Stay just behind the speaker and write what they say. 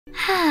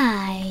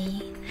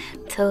Hi!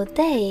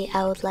 Today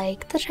I would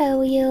like to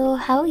show you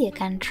how you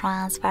can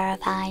transfer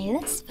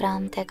files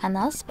from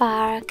TECNO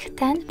Spark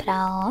 10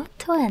 Pro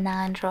to an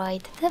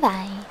Android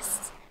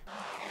device.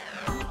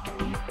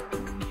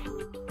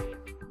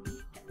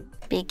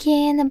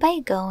 Begin by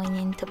going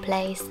into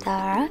Play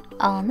Store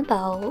on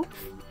both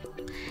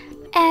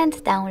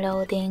and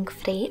downloading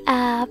free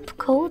app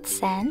called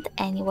Send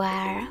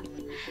Anywhere.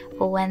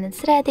 When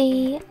it's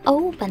ready,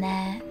 open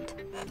it.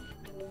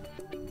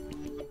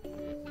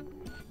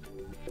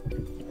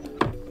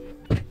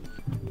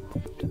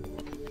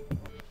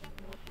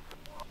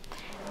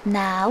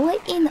 Now,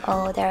 in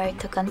order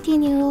to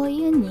continue,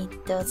 you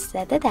need to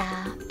set it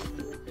up.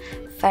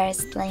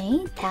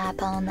 Firstly,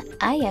 tap on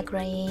I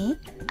agree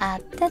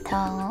at the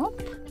top.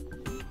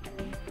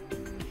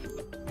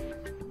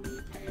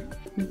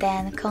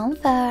 Then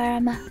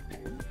confirm,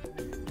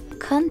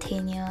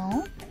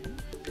 continue,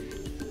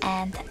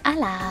 and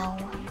allow.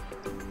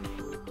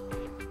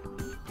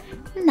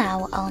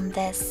 Now on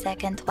the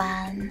second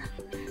one,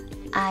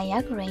 I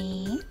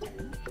agree,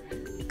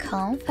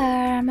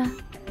 confirm,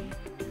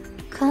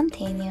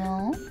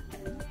 continue,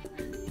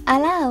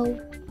 allow.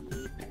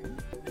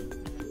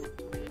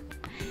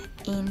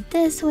 In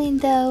this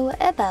window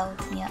about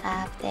new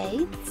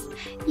updates,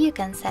 you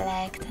can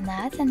select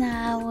Not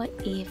Now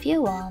if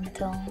you want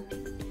to.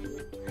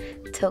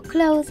 To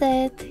close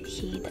it,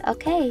 hit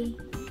OK.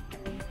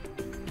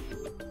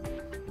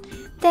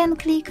 Then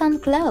click on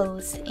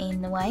Close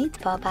in white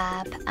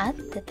pop-up at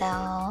the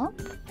top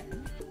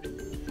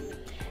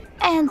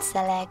and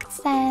select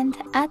Send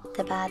at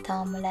the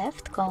bottom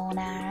left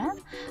corner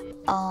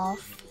of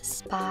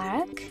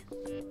Spark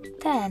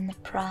 10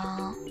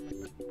 Pro.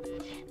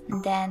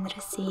 Then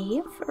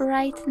Receive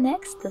right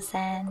next to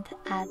Send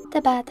at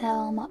the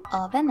bottom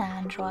of an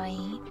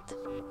Android.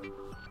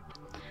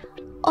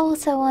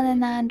 Also on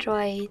an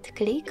Android,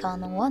 click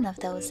on one of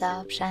those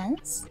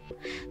options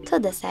to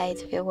decide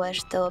if you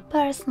wish to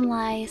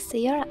personalize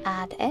your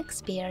ad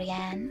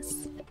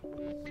experience.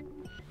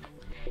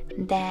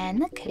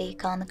 Then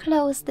click on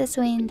Close this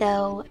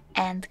window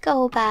and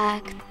go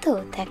back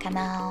to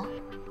TECNO.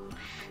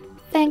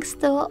 Thanks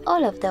to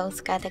all of those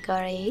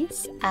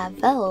categories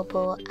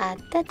available at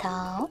the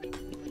top,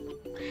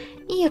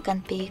 you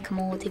can pick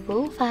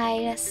multiple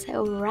files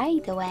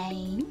right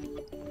away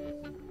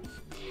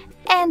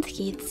and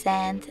hit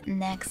Send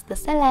next to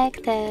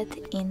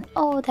Selected in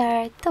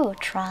order to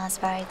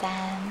transfer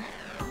them.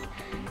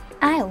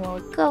 I will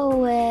go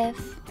with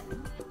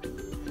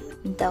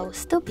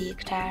those two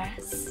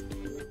pictures.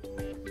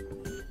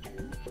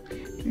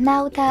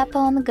 Now tap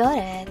on Got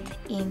It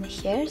in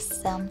Here's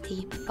Some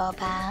Tip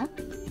pop-up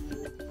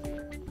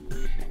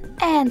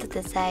and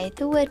decide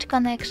which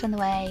connection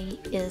way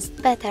is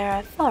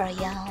better for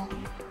you.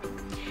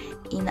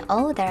 In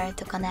order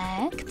to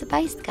connect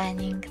by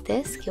scanning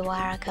this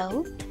QR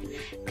code,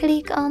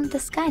 click on the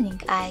scanning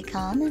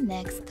icon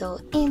next to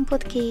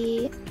Input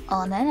key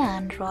on an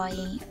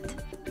Android.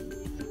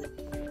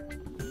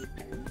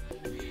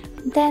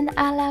 Then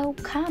allow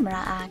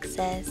camera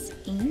access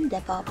in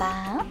the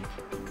pop-up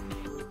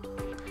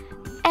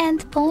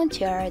and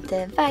point your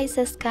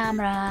device's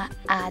camera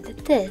at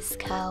this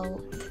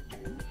code.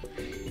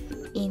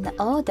 In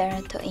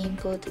order to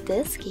input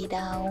this key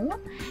though,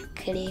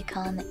 click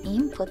on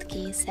Input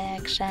key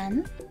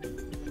section,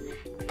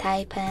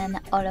 type in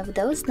all of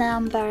those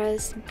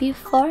numbers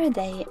before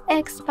they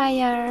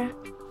expire,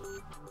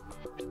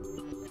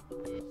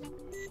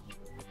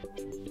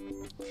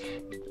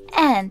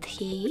 and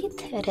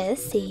hit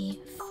Receive.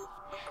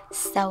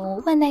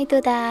 So when I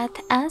do that,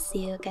 as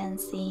you can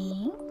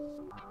see,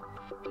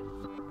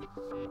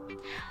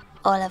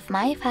 all of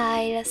my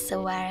files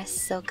were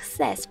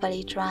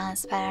successfully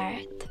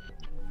transferred.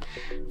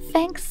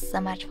 Thanks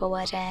so much for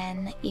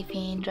watching. If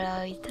you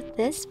enjoyed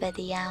this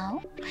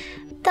video,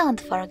 don't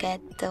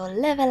forget to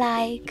leave a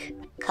like,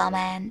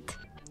 comment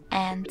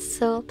and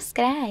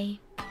subscribe.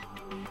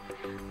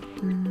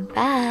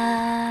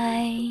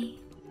 Bye!